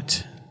 Father,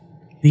 that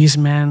these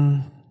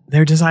men,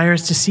 their desire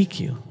is to seek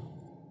you.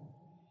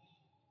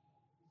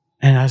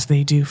 And as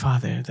they do,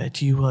 Father,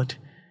 that you would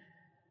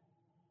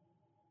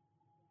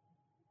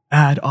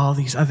add all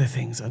these other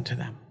things unto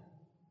them.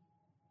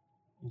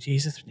 In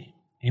Jesus' name,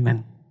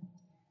 Amen.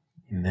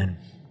 Amen.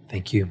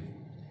 Thank you.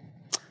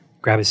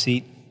 Grab a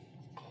seat.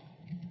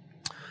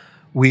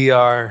 We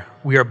are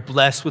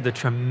blessed with a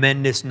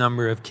tremendous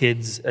number of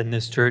kids in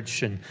this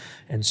church, and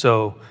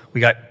so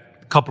we got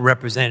a couple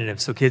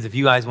representatives. So kids, if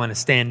you guys want to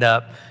stand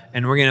up,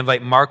 and we're going to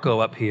invite Marco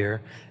up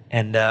here,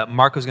 and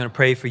Marco's going to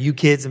pray for you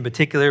kids in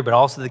particular, but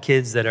also the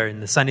kids that are in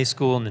the Sunday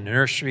school and in the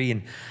nursery,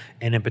 and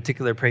in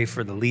particular pray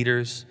for the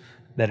leaders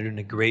that are doing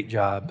a great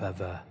job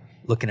of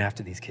looking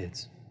after these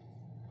kids.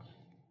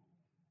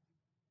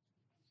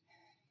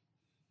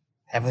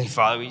 Heavenly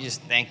Father, we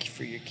just thank you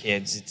for your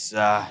kids. It's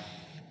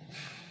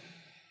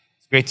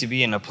great to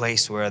be in a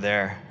place where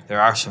there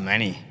are so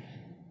many.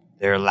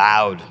 They're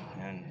loud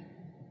and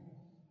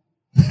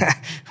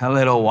a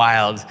little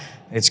wild.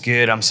 It's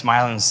good. I'm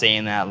smiling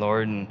saying that,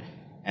 Lord,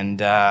 and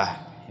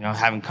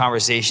having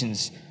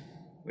conversations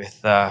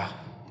with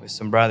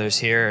some brothers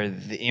here.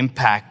 The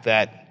impact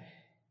that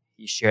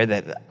you share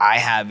that I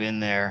have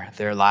in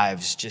their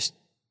lives, just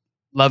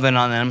loving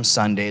on them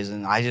Sundays,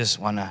 and I just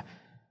want to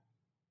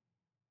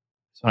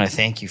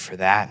thank you for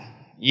that.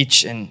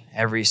 Each and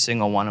every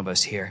single one of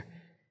us here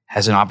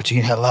has an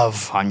opportunity to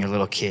love on your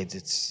little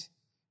kids.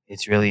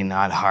 It's really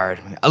not hard.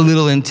 A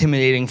little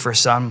intimidating for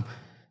some.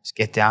 Just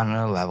get down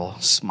on a level,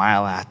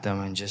 smile at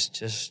them, and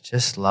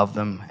just love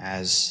them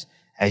as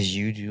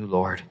you do,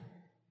 Lord.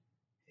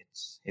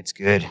 It's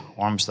good,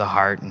 warms the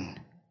heart, and I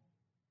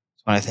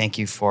just want to thank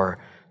you for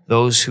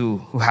those who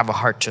have a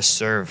heart to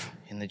serve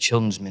in the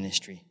children's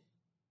ministry.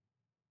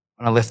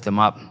 I want to lift them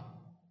up.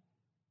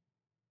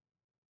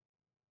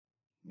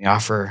 You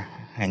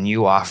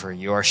offer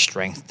your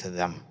strength to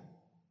them.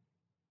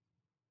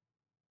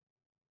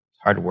 It's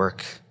hard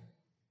work,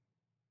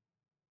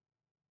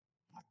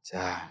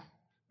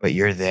 but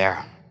you're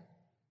there.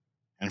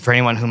 And for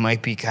anyone who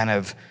might be kind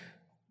of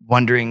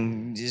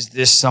wondering, is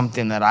this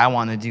something that I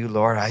want to do,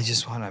 Lord? I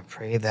just want to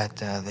pray that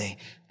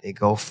they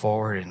go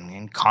forward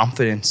in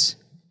confidence.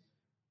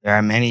 There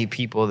are many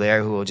people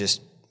there who will just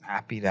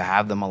happy to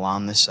have them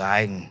along the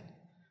side and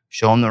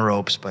show them the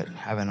ropes, but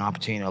having an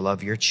opportunity to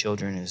love your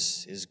children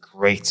is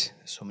great.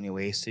 There's so many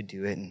ways to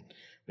do it. And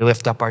we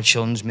lift up our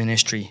children's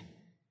ministry.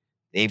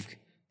 They've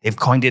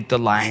coined it the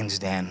Lions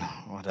Den.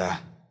 What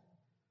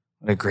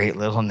a great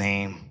little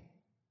name.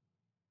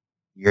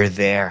 You're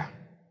there.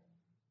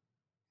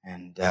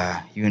 And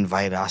you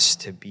invite us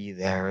to be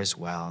there as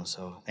well.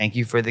 So thank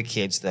you for the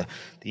kids, the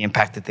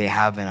impact that they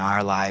have in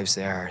our lives.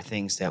 There are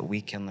things that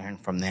we can learn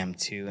from them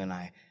too. And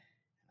I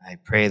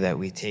pray that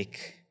we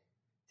take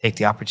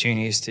the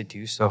opportunities to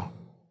do so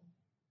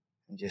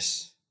and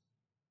just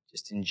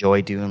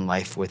enjoy doing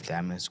life with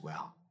them as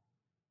well.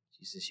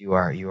 Jesus, you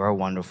are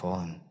wonderful,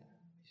 and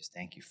just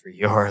thank you for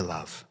your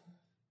love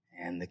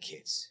and the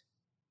kids.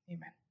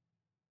 Amen.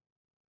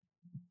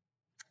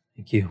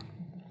 Thank you.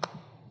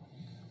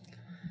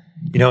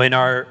 You know, in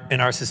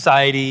our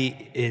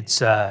society,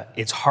 it's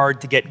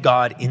hard to get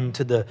God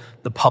into the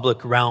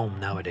public realm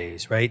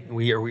nowadays, right?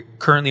 We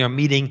currently are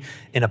meeting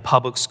in a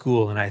public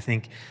school, and I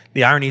think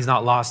the irony is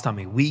not lost on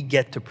me. We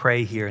get to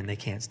pray here, and they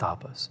can't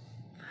stop us.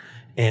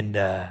 And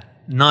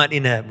not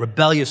in a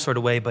rebellious sort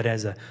of way, but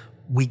as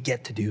we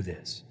get to do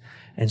this.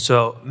 And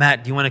so,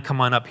 Matt, do you want to come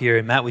on up here?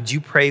 And Matt, would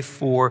you pray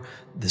for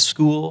the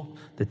school,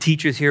 the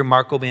teachers here,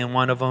 Marco being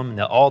one of them,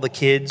 and all the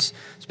kids,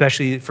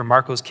 especially for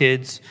Marco's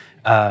kids,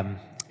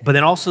 but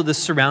then also the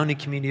surrounding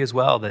community as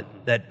well,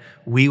 that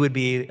we would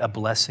be a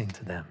blessing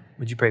to them.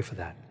 Would you pray for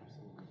that?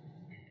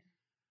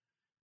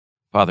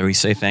 Father, we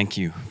say thank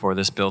you for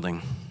this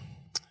building.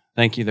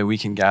 Thank you that we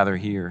can gather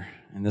here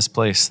in this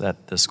place,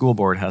 that the school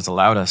board has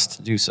allowed us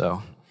to do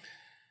so.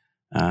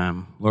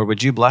 Lord,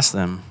 would you bless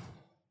them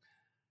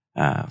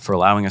for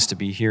allowing us to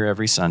be here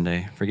every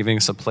Sunday, for giving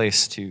us a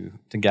place to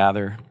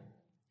gather,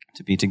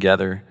 to be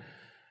together,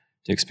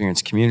 to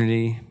experience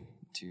community,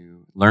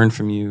 to learn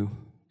from you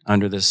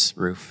under this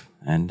roof.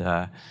 And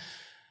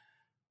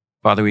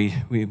Father,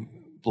 we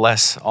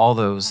bless all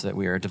those that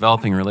we are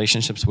developing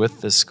relationships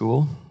with this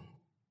school.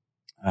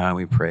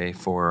 We pray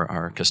for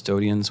our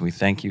custodians. We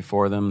thank you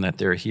for them, that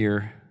they're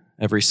here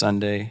every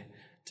Sunday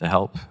to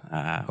help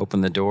open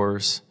the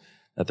doors,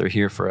 that they're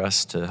here for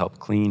us to help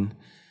clean.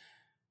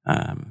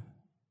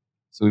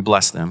 So we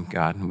bless them,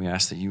 God, and we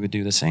ask that you would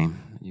do the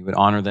same. You would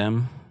honor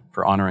them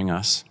for honoring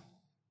us.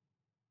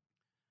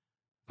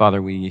 Father,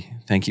 we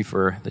thank you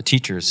for the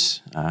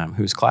teachers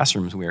whose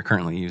classrooms we are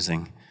currently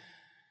using.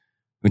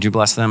 Would you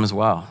bless them as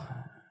well?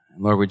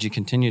 And Lord, would you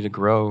continue to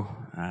grow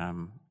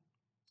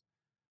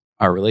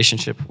our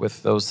relationship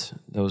with those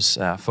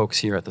folks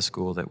here at the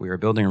school that we are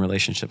building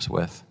relationships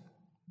with?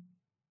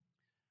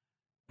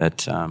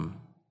 That,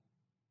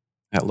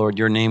 Lord,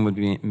 your name would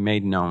be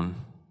made known,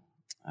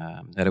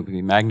 that it would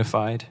be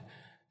magnified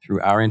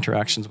through our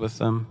interactions with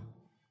them,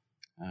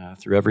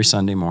 through every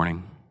Sunday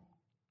morning.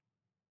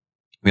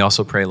 We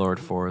also pray, Lord,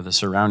 for the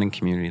surrounding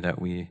community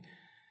that we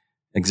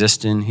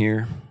exist in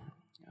here.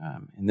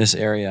 In this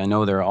area, I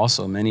know there are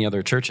also many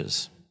other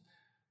churches,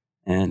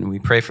 and we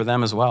pray for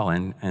them as well,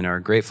 and are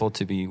grateful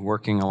to be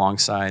working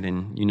alongside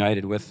and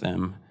united with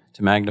them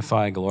to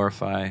magnify,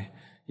 glorify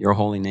your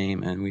holy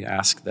name, and we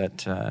ask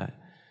that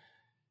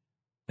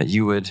that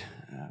you would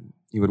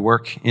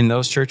work in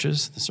those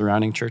churches, the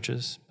surrounding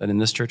churches, but in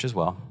this church as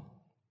well,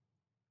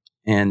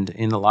 and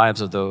in the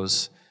lives of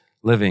those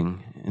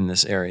living in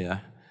this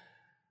area.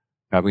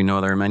 God, we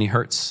know there are many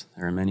hurts,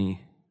 there are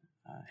many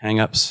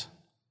hang-ups,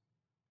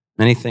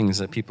 many things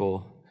that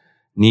people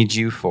need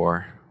you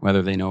for,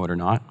 whether they know it or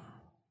not.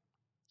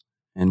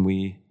 And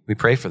we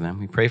pray for them.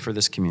 We pray for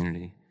this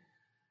community.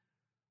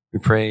 We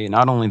pray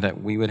not only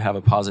that we would have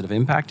a positive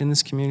impact in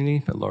this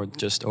community, but Lord,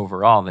 just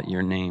overall, that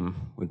your name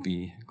would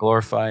be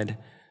glorified,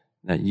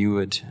 that you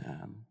would,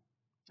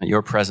 that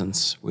your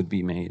presence would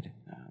be made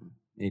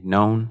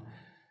known.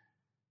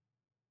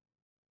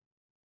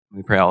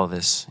 We pray all of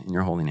this in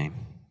your holy name.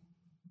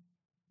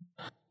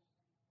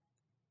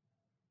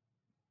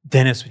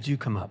 Dennis, would you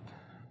come up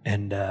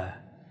and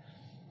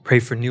pray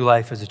for New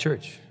Life as a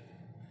church?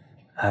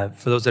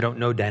 For those that don't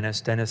know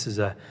Dennis is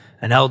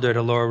an elder at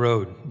Elora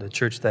Road, the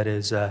church that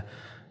is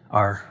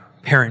our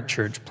parent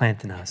church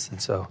planting us.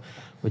 And so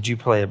would you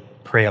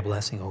pray a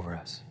blessing over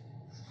us?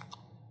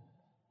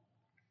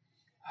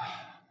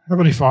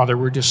 Heavenly Father,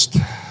 we're just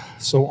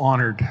so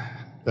honored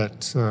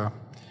that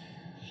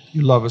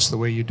you love us the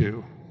way you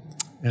do,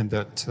 and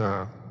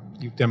that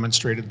you've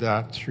demonstrated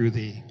that through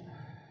the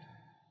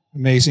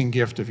amazing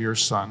gift of your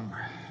Son,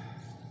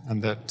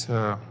 and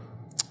that,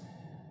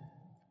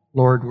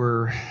 Lord,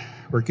 we're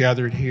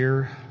gathered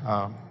here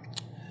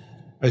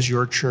as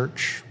your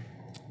church.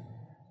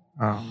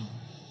 Lord,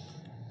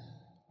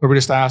 we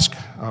just ask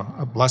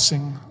a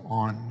blessing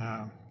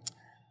on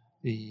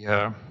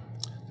the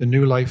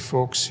New Life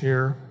folks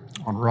here,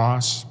 on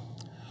Ross,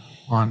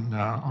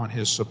 on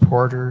his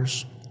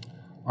supporters,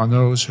 on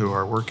those who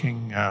are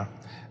working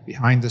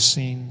behind the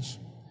scenes.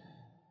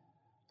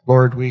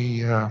 Lord,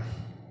 we owe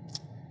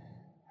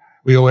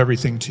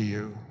everything to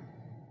you.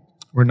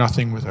 We're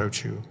nothing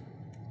without you.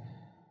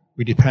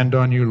 We depend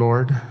on you,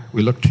 Lord.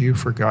 We look to you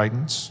for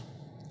guidance.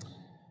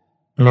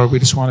 And Lord, we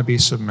just want to be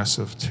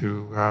submissive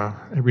to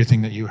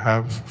everything that you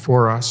have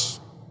for us.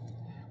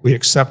 We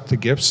accept the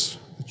gifts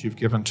that you've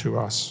given to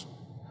us,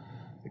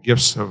 the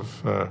gifts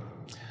of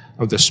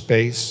the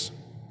space,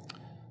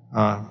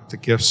 the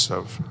gifts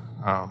of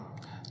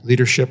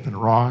leadership in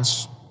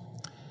Ross,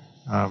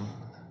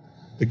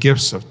 the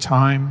gifts of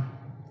time,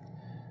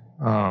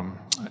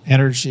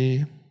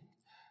 energy,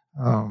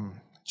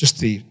 just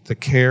the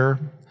care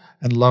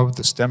and love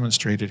that's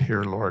demonstrated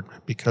here, Lord,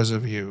 because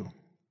of you.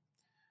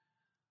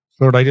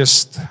 Lord, I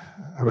just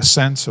have a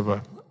sense of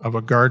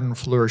a garden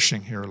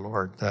flourishing here,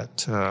 Lord,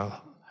 that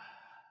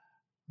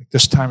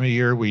this time of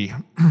year we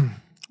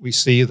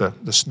see the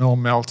snow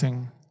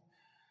melting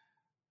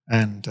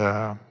and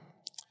the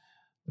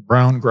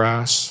brown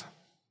grass.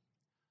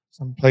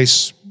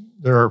 Someplace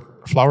there are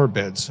flower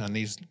beds, and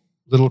these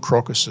little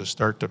crocuses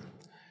start to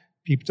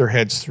peep their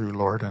heads through,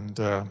 Lord, and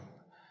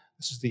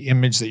this is the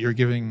image that you're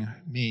giving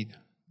me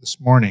this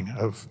morning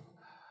of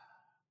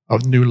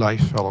New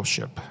Life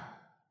Fellowship.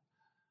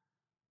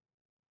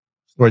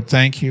 Lord,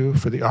 thank you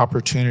for the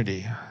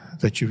opportunity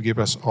that you give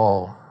us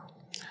all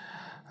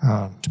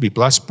to be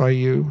blessed by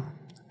you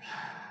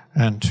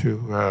and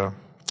to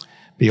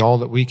be all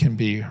that we can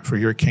be for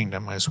your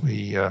kingdom as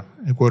we go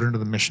out into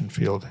the mission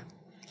field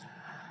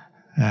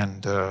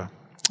and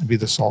be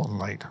the salt and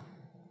light.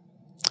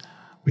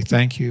 We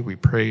thank you, we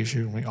praise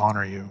you, and we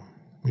honor you.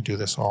 We do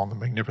this all in the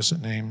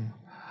magnificent name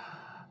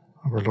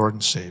of our Lord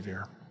and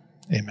Savior.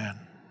 Amen.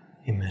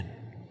 Amen.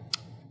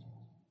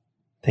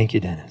 Thank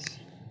you, Dennis.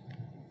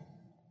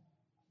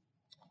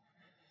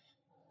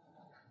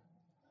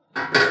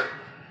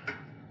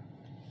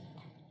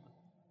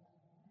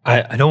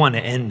 I don't want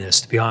to end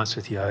this, to be honest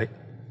with you.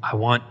 I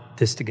want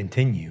this to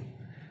continue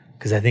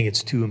because I think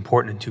it's too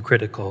important and too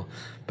critical.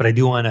 But I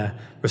do want to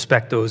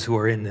respect those who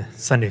are in the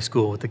Sunday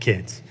school with the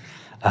kids.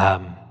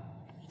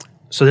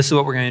 So this is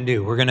what we're going to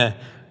do. We're going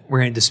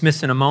to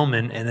dismiss in a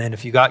moment, and then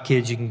if you got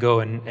kids, you can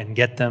go and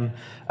get them.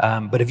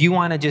 But if you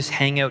want to just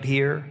hang out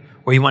here,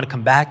 or you want to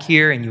come back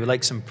here and you would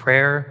like some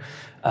prayer,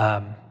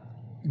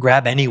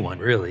 grab anyone,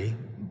 really.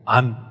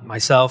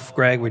 Myself,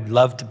 Greg, would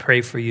love to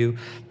pray for you,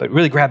 but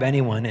really grab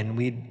anyone, and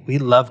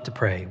we'd love to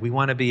pray. We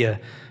want to be a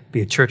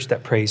church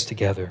that prays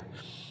together.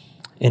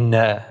 In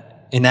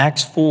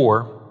Acts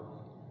 4,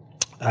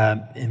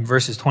 in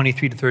verses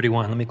 23 to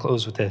 31, let me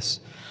close with this.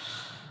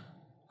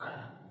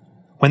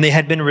 When they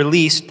had been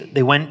released,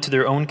 they went to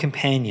their own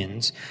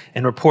companions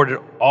and reported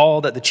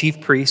all that the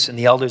chief priests and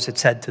the elders had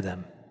said to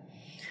them.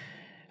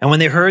 And when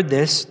they heard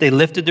this, they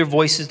lifted their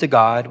voices to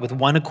God with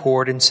one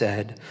accord and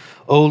said,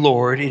 O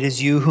Lord, it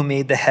is you who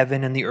made the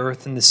heaven and the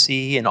earth and the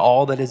sea and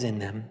all that is in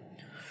them,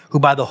 who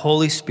by the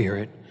Holy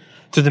Spirit,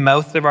 through the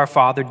mouth of our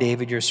father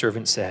David, your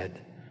servant, said,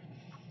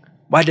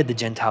 why did the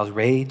Gentiles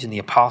rage and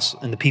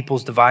the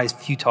peoples devise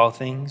futile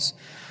things?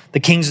 The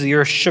kings of the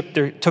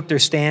earth took their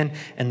stand,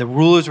 and the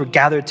rulers were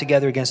gathered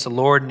together against the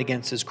Lord and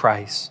against his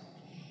Christ.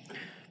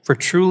 For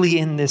truly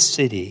in this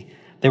city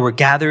they were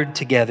gathered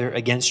together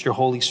against your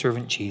holy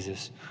servant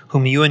Jesus,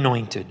 whom you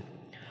anointed.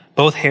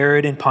 both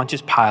Herod and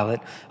Pontius Pilate,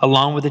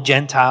 along with the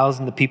Gentiles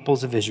and the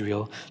peoples of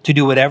Israel, to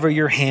do whatever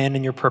your hand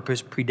and your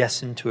purpose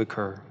predestined to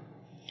occur.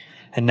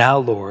 And now,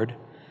 Lord,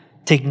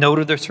 take note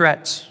of their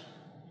threats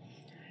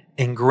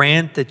and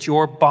grant that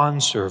your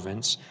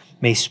bondservants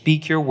may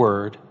speak your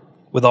word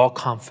with all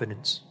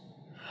confidence,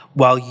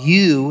 while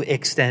you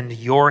extend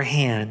your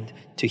hand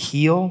to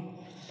heal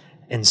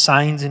and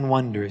signs and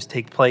wonders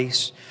take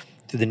place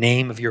through the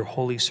name of your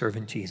holy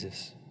servant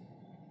Jesus.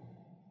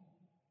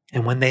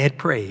 And when they had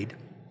prayed,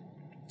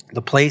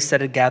 the place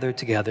that had gathered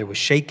together was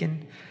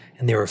shaken,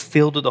 and they were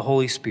filled with the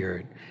Holy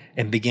Spirit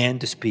and began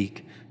to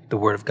speak the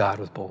word of God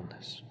with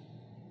boldness.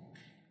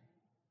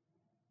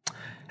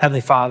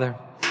 Heavenly Father,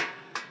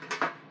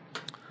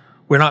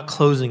 we're not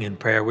closing in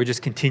prayer, we're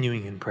just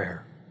continuing in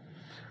prayer.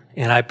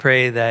 And I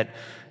pray that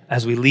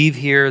as we leave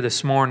here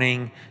this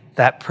morning,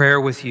 that prayer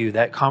with you,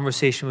 that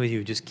conversation with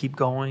you, just keep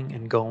going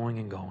and going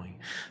and going.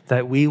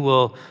 That we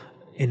will,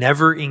 in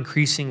ever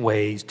increasing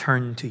ways,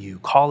 turn to you,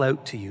 call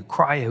out to you,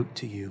 cry out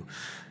to you,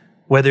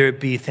 whether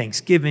it be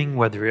thanksgiving,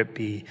 whether it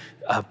be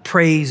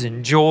praise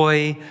and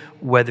joy,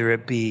 whether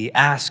it be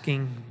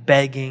asking,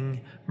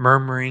 begging,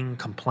 murmuring,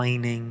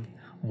 complaining,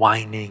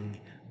 whining,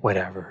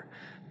 whatever.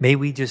 May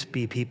we just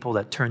be people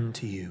that turn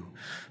to you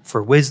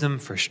for wisdom,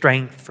 for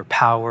strength, for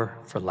power,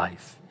 for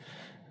life.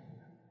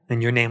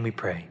 In your name we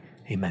pray.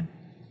 Amen.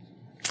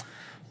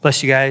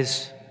 Bless you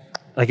guys.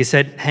 Like I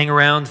said, hang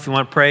around. If you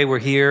want to pray, we're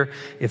here.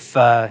 If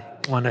you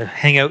want to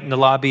hang out in the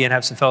lobby and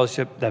have some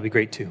fellowship, that'd be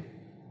great too.